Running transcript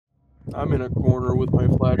I'm in a corner with my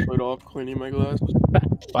flashlight off, cleaning my glasses.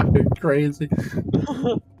 Fucking crazy.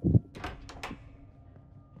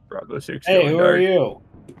 Bravo 6. Hey, who are you?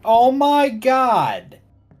 Oh my god!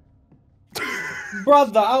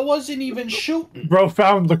 Brother, I wasn't even shooting. Bro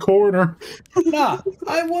found the corner. Nah,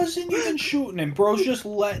 I wasn't even shooting him. Bro's just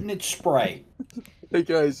letting it spray. Hey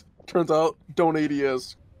guys, turns out don't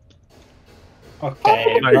ADS.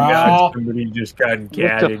 Okay, Oh my god, somebody just got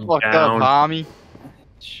gatted What the fuck down. up, homie?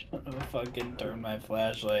 Should have fucking turned my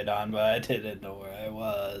flashlight on, but I didn't know where I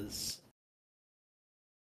was.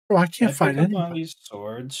 Bro, I can't find pick up any. one of these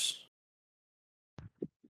swords.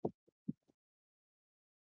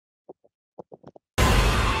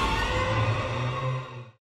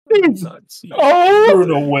 Oh! Through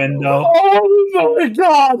the window. Oh my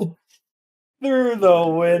god! Through the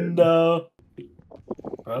window.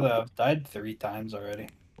 Brother, I've died 3 times already.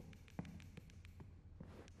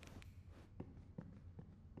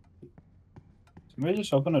 Somebody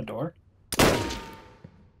just open a door?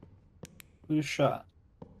 Who's shot?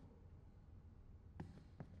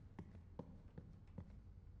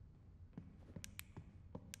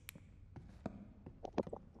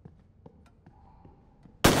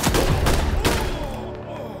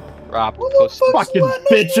 Rob, Fucking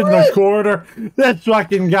bitch in the corner. That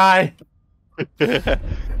fucking guy.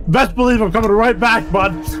 Best believe I'm coming right back,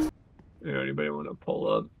 bud. Anybody want to pull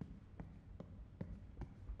up?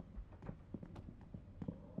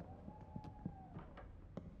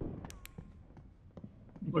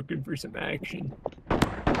 Looking for some action.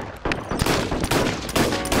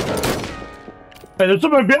 Hey, there's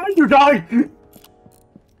somebody behind you, dog!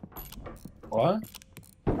 What?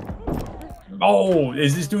 Oh,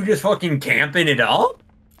 is this dude just fucking camping it up?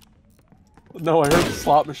 No, I heard the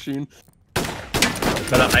slot machine.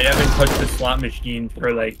 But I haven't touched the slot machine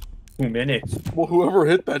for like 2 minutes. Well, whoever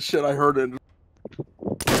hit that shit, I heard it.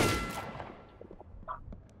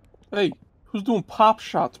 Hey, who's doing pop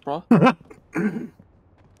shots, bro?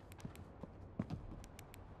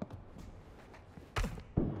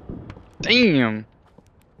 Damn.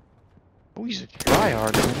 Oh, he's a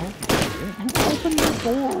tryhard, man. You opened the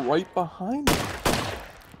door right behind me.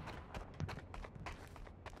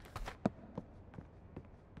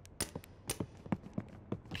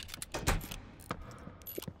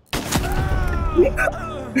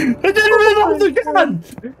 I didn't reload the gun!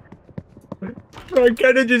 I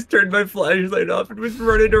kind of just turned my flashlight off and was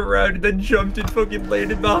running around and then jumped and fucking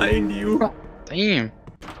landed behind you. Damn.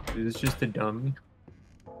 It's just a dummy.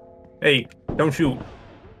 Hey, don't shoot.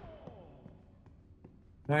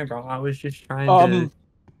 Hi, bro. I was just trying to...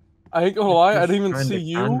 I ain't gonna lie, I didn't even see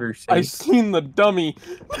you. Conversate. I seen the dummy.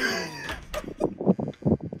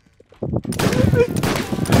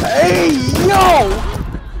 Hey, yo!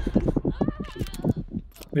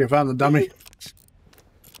 You found the dummy.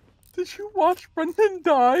 Did you watch Brendan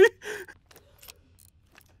die?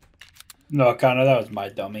 No, Connor, that was my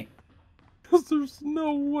dummy. Because there's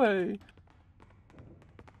no way.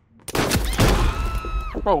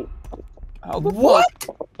 Bro, how the What?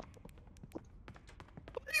 fuck?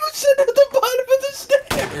 You sit at the bottom of the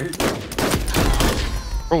stairs!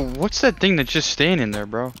 Bro, what's that thing that's just standing there,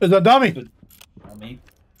 bro? It's a dummy. Dummy.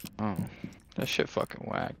 Oh, that shit fucking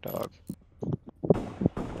whack, dog.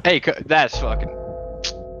 Hey, that's fucking...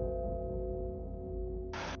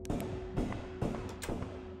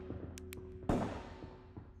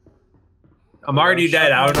 I'm already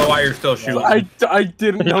dead. I don't know why you're still shooting. I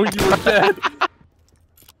didn't know you were dead.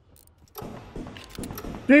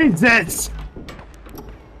 Jesus!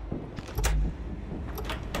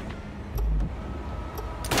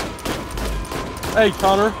 Hey,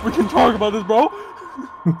 Connor, we can talk about this, bro.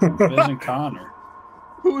 It isn't Connor.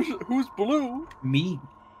 Who's blue? Me.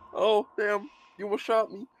 Oh, damn. You almost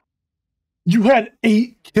shot me. You had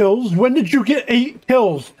 8 kills? When did you get 8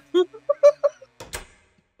 kills?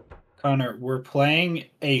 Connor, we're playing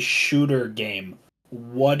a shooter game.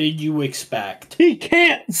 What did you expect? He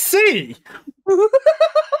can't see!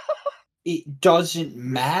 It doesn't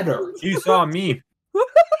matter. You saw me.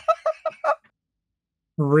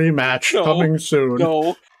 Rematch No, coming soon.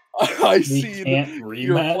 No, I We see can't your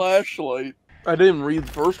rematch? flashlight. I didn't read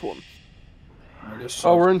the first one.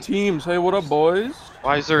 Oh, we're in teams. Hey, what up, boys?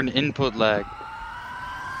 Why is there an input lag?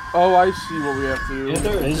 Oh, I see what we have to do. Yeah,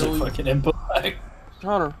 there is a Kill- fucking input lag.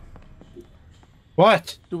 Connor,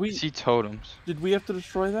 What? See totems. did we have to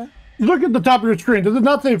destroy that? Look at the top of your screen. Does it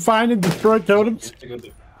not say find and destroy totems? You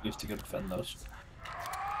have to go defend those.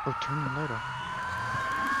 Oh, turn the light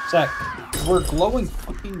off. Zach, we're glowing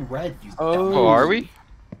fucking red. You Oh, are we?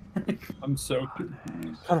 I'm so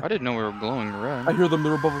confused. I didn't know we were glowing red. I hear them.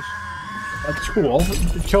 They're above us. That's cool.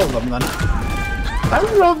 Kill them then. I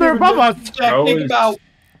don't know if they're above us. Bro Think is, about.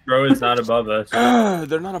 bro is not above us.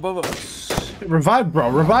 They're not above us. Revive, bro.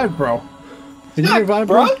 Revive, bro. Can you Fuck, revive,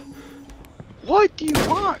 bro. bro? What do you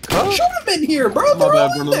want, cuz? Shoot him in here, bro. My They're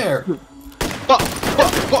bad, all in Bruno. there.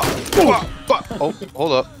 Oh,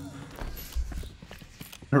 hold up.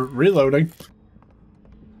 Reloading.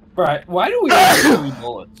 Right? Why do we have 3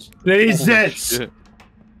 bullets? Jesus. Shit.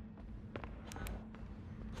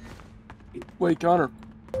 Wait, Connor.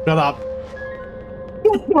 Shut up.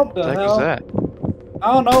 What The the heck hell? is that?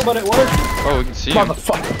 I don't know, but it worked. Oh, we can see him.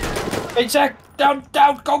 Motherfucker. Hey, Zach, down,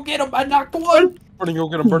 go get him. I knocked one. Burning, go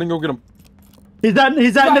get him. Burning, go get him. He's at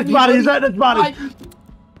his body. He's at his body.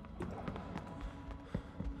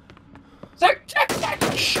 Zach.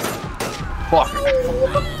 Shh. Fuck.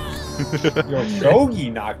 Yo,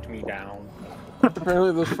 Shogi knocked me down.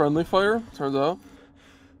 Apparently there's friendly fire, turns out.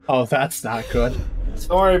 Oh, that's not good.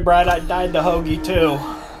 Sorry, Brad. I died to Hoagie too.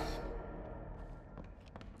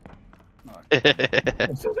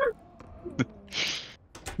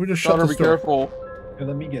 We just shut Connor, the be door. careful. Here,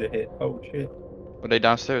 let me get a hit. Oh shit. Are they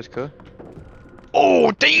downstairs, cuz?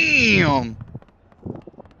 Oh, damn!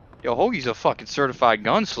 Yo, Hoagie's a fucking certified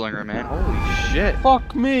gunslinger, man. Holy shit.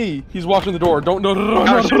 Fuck me. He's watching the door. Don't, no.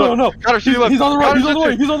 Gotta shoot him. He's on the right, he's on the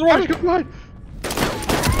way, he's on the right.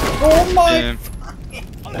 Oh my! Damn.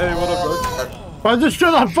 Hey, what up, bro? Why is this shit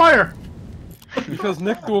on fire? Because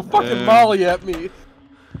Nick threw a fucking molly at me.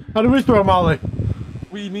 How do we throw Molly?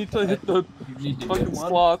 We need to hit the You need to fucking get one.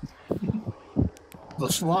 slot. The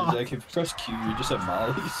slot. Zach, if you press Q, you just have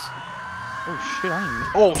mollies.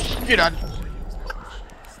 Oh shit, I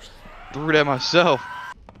threw it at myself.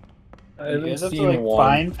 I You haven't guys have to seen like one.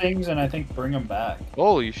 find things and I think bring them back.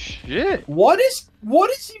 Holy shit. What is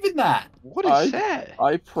even that? What is that?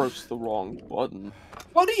 I pressed the wrong button.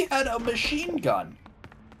 Buddy had a machine gun.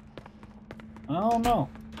 I don't know.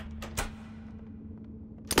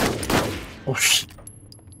 Oh shit.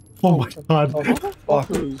 Oh my god. Oh, what the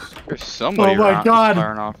fuck is... There's somebody Oh my around God.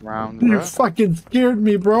 firing off rounds, You bro. fucking scared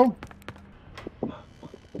me, bro.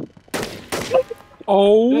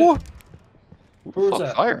 Oh! Who's Fuck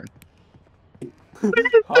that? firing?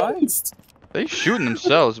 Hi? They shooting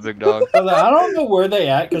themselves, big dog. Brother, I don't know where they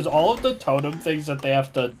at because all of the totem things that they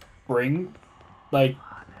have to bring, like,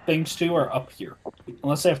 things to are up here.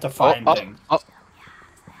 Unless they have to find things.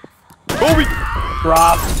 Kobe!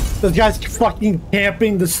 Drop. This guy's fucking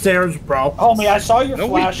camping the stairs, bro. Homie, I saw your No,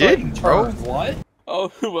 we flashlight didn't, turn. bro. What?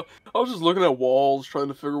 Oh, I was just looking at walls, trying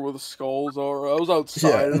to figure where the skulls are. I was outside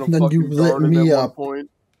Yeah, in a and then you fucking lit garden me at one up. point.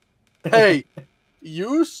 Hey,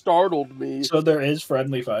 you startled me. So there is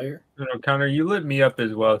friendly fire. No, Connor, you lit me up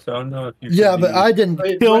as well, so I don't know if you. Yeah, should but be- I didn't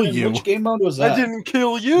Wait, kill Brennan, you. Which game mode was that? I didn't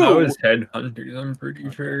kill you! That was Headhunters, I'm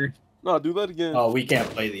pretty sure. No, do that again. Oh, we can't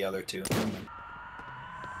play the other two.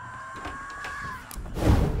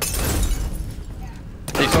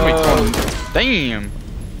 Hey, somebody threw damn!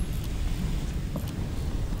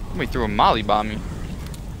 Somebody threw a molly by me.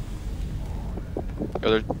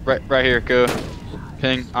 Yo, they're right here, go.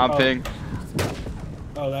 Ping, I'm Oh. ping.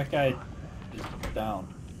 Oh, that guy is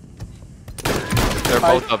down. They're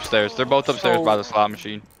both upstairs. They're both upstairs So- by the slot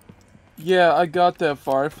machine. Yeah, I got that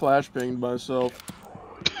fire. I flashbanged myself.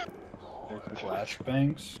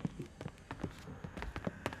 Flashbangs.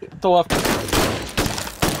 To the left.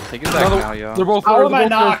 Take it back Another- now, yo. They're both How there. am I They're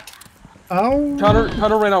both there. knocked? Oh.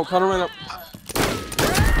 Connor ran out. Connor ran out.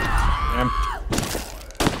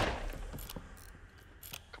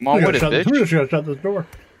 Come on with it, We bitch. just gotta shut this door.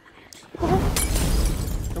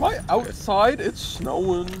 Am I outside? It's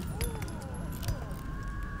snowing.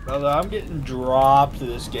 Brother, I'm getting dropped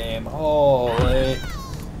this game. Holy. I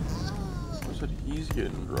said he's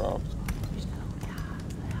getting dropped.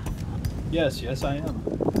 Yes, I am.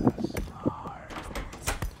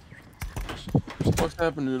 What's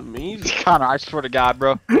happening to me? Connor, I swear to God,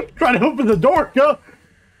 bro. Try to open the door, go.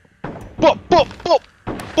 Boop, boop, boop,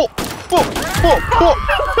 boop, boop, boop,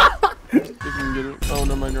 boop. If you can get it. Oh,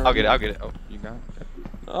 no, mind. I'll get it. Oh, you got it?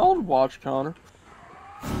 I'll watch Connor.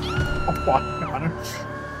 Oh, fuck, Connor.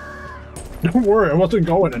 Don't worry, I wasn't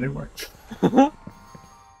going anywhere.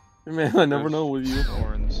 Man, I never know with you.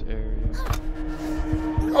 Or in this area.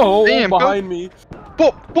 Oh, Damn, behind me.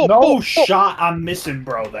 Boop, boop, No boop, boop. shot I'm missing,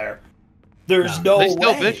 bro, there. There's no They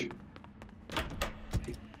still, way.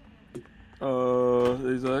 bitch.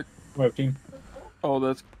 Isaac. Working. Oh,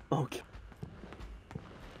 that's okay.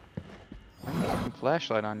 Fucking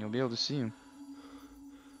flashlight on, you'll be able to see him.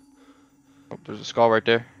 Oh, there's a skull right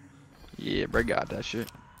there. Yeah, Bred got that shit.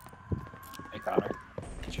 Hey, Connor,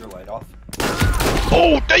 is your light off?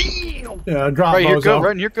 Oh, damn! Yeah, drop Right here, those go. out.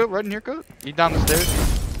 Right in here, go. Right in here, go. He's down the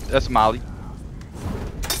stairs. That's Molly.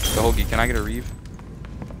 The Hoagie, can I get a reeve?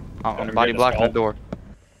 I'm body blocking the door.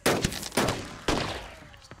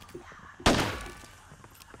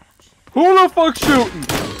 Who the fuck's shooting?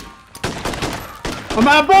 I'm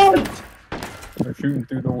at board! They're shooting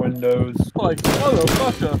through the windows. Like,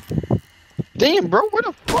 motherfucker. Damn, bro, where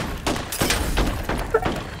the fuck?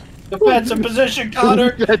 Defensive position,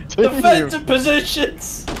 Connor. Defensive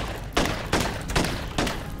positions.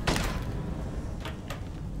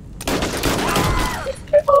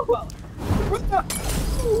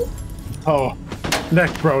 Oh,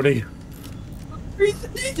 Nick Brody. He's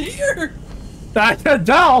here. I can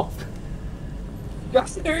tell!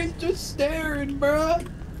 He's just staring, bruh.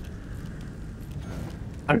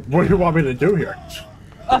 What do you want me to do here?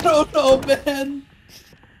 I don't know, man.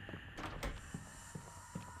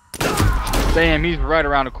 Damn, he's right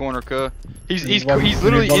around the corner, cuh. He's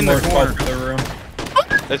literally in the corner.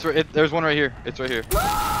 That's right. There's one right here. It's right here.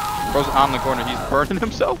 Bro's on the corner. He's burning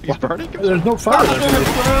himself. He's burning himself. There's no fire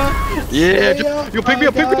there. Yeah, you pick me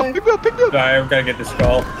up, pick me up, pick me up, pick me up. Sorry, I'm gonna get the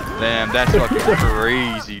skull. Damn, that's fucking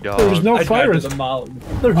crazy, dog. There's no I fire. died to the mountain.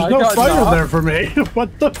 There's I no got fire knocked. there for me.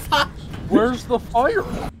 What the fuck? Where's the fire?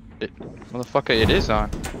 Motherfucker, it is on.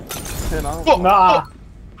 And I Nah.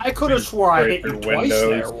 I could have swore I hit you Break twice through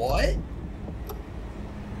there. windows. What?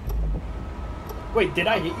 Wait, did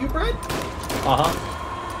I hit you, Bred?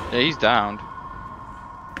 Uh-huh. Yeah, he's downed.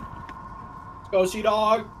 Go see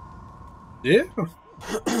dog. Yeah.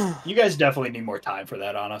 You guys definitely need more time for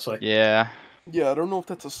that, honestly. Yeah. Yeah, I don't know if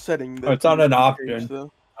that's a setting. That Oh, it's on an can option. change the-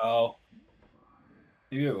 Oh.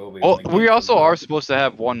 Maybe it will be Oh, when it we gets also to are the- supposed to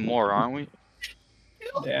have one more, aren't we?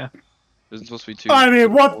 Yeah. Isn't supposed to be two. I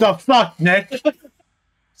mean, what the fuck, Nick?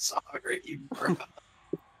 Sorry, bro.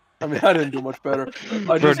 I mean, I didn't do much better. I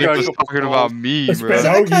Bro, just Nick got was a couple talking calls. about me, It's bro. been-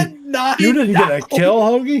 Zach Hoagie, had 9 You didn't get a downs. kill,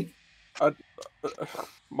 Hoagie?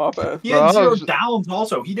 My bad. He Bro, I had 0 was- downs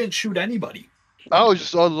also. He didn't shoot anybody. I was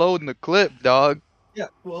just unloading the clip, dog. Yeah,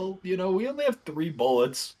 well, you know, we only have 3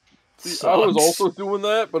 bullets. See, I was Sucks. also doing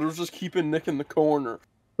that, but it was just keeping Nick in the corner.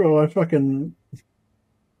 Bro, I don't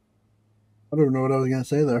know what I was gonna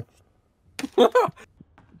say there.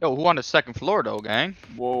 Yo, who on the second floor, though, gang?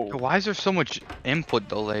 Whoa. Yo, why is there so much input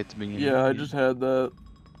delay at the beginning? Yeah, I just had that.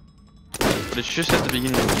 But it's just at the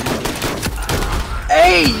beginning of the game.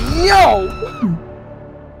 Hey, yo!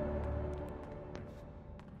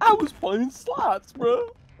 I was playing slots, bro.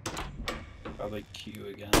 Probably Q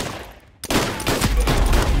again.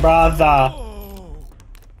 Brother.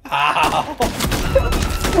 Ow.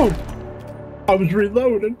 Oh, I was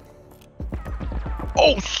reloading.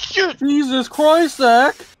 Oh, shit! Jesus Christ,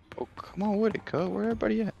 Zach! Oh, come on with it, cuz. Where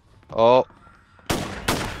everybody at? Oh.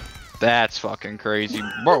 That's fucking crazy.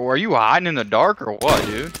 Bro, are you hiding in the dark or what,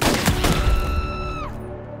 dude?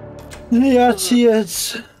 Yes,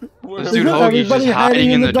 yes. Where- This dude Isn't Hoagie's just everybody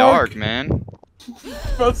hiding in the dark, man. I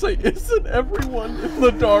was about to say, isn't everyone in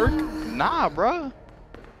the dark? Nah, bruh.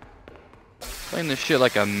 Playing this shit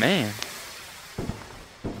like a man.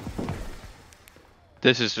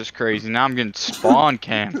 This is just crazy. Now I'm getting spawn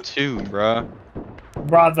camped too, bruh.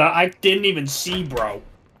 Brother, I didn't even see, bro.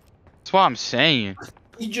 That's what I'm saying.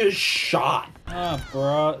 He just shot. Ah,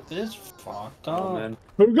 bro, this fucked up. Oh, man.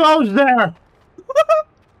 Who goes there?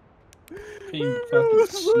 Can't even fucking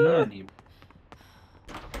see any.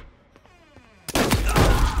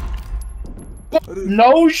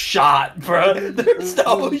 No shot, bro. There's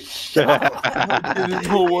no shot. Didn't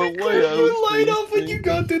know what way I was You light up when you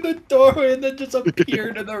go through the doorway and then just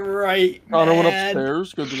appear to the right. Connor went man.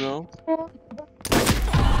 upstairs, good to know.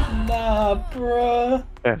 Nah, bro.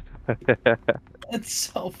 That's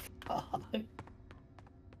so fucked.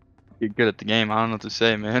 You're good at the game. I don't know what to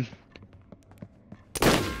say, man.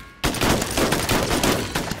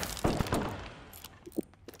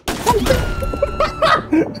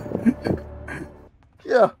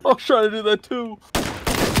 Yeah, I was trying to do that too.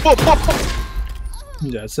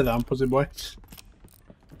 Yeah, sit down, pussy boy.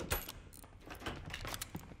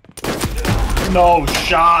 No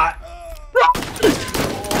shot.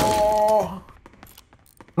 Oh,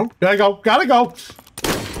 Oh, gotta go, gotta go.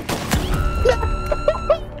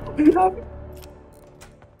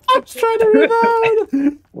 I'm trying to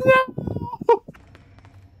reload. No.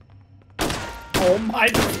 Oh my.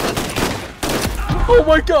 oh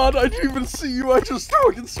my god, I didn't even see you. I just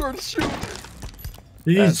fucking started shooting.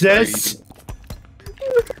 Jesus.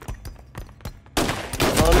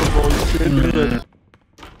 Connor, bro, you can't do that.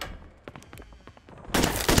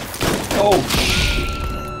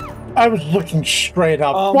 Oh, I was looking straight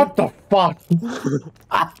up. What the fuck?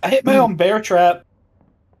 I hit my own bear trap.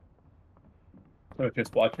 I was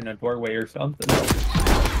just watching a doorway or something.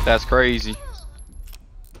 That's crazy.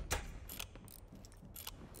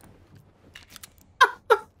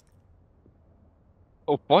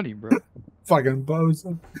 so funny, bro. Fucking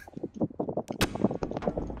bozo.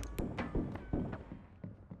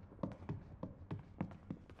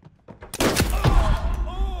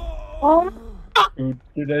 Dude,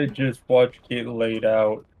 did I just watch get laid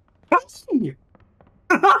out? I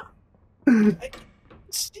can't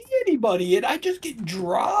see anybody, and I just get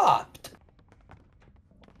dropped.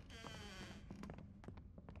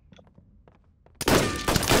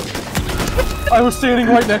 I was standing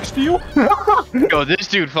right next to you. Yo, this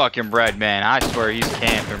dude fucking Bred, man. I swear he's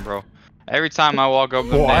camping, bro. Every time I walk up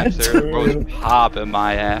the bench, there, bro's popping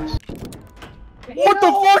my ass. What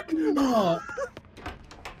the fuck?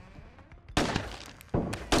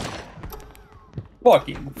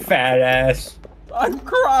 Fucking fat ass. I'm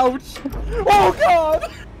crouched. Oh god.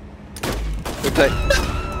 What's that?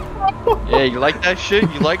 Yeah, you like that shit?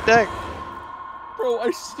 You like that? Bro,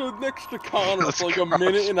 I stood next to Connor That's for like a gross,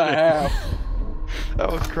 minute and a man. half.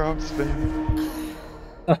 That was gross, man.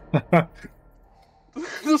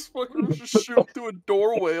 This fucker was just shooting through a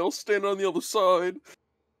doorway. I was standing on the other side.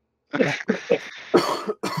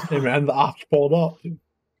 Hey man, the ops pulled up.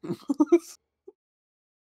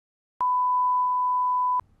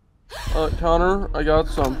 Connor, I got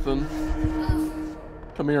something.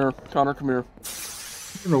 Come here, Connor. Come here.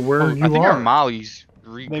 I don't know where you I think are. our mollies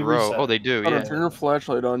regrow. reset. Oh, they do. Connor, Yeah. turn your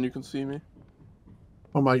flashlight on. You can see me.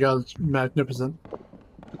 Oh my god, it's magnificent.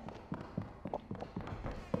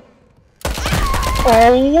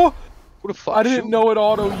 Oh! Who the fuck? I didn't know it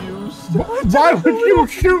auto-used. Why would you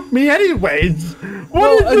shoot me anyways?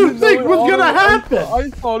 What did you think was gonna happen? I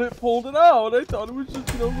thought it pulled it out. I thought it was just,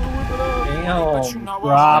 gonna whip it out. Damn.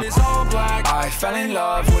 Drop. I fell in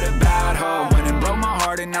love with a bad hoe. When it broke my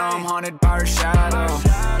heart and now I'm haunted by her shadow.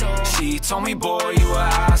 She told me, boy, you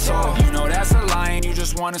an asshole. You know that's a line, you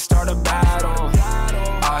just wanna start a battle.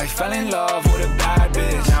 I fell in love with a bad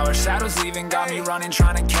bitch. Now her shadow's leaving, got me running,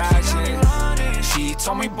 trying to catch it. She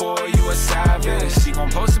told me, boy, you a savage. She gon'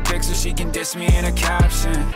 post a pic so she can diss me in a caption.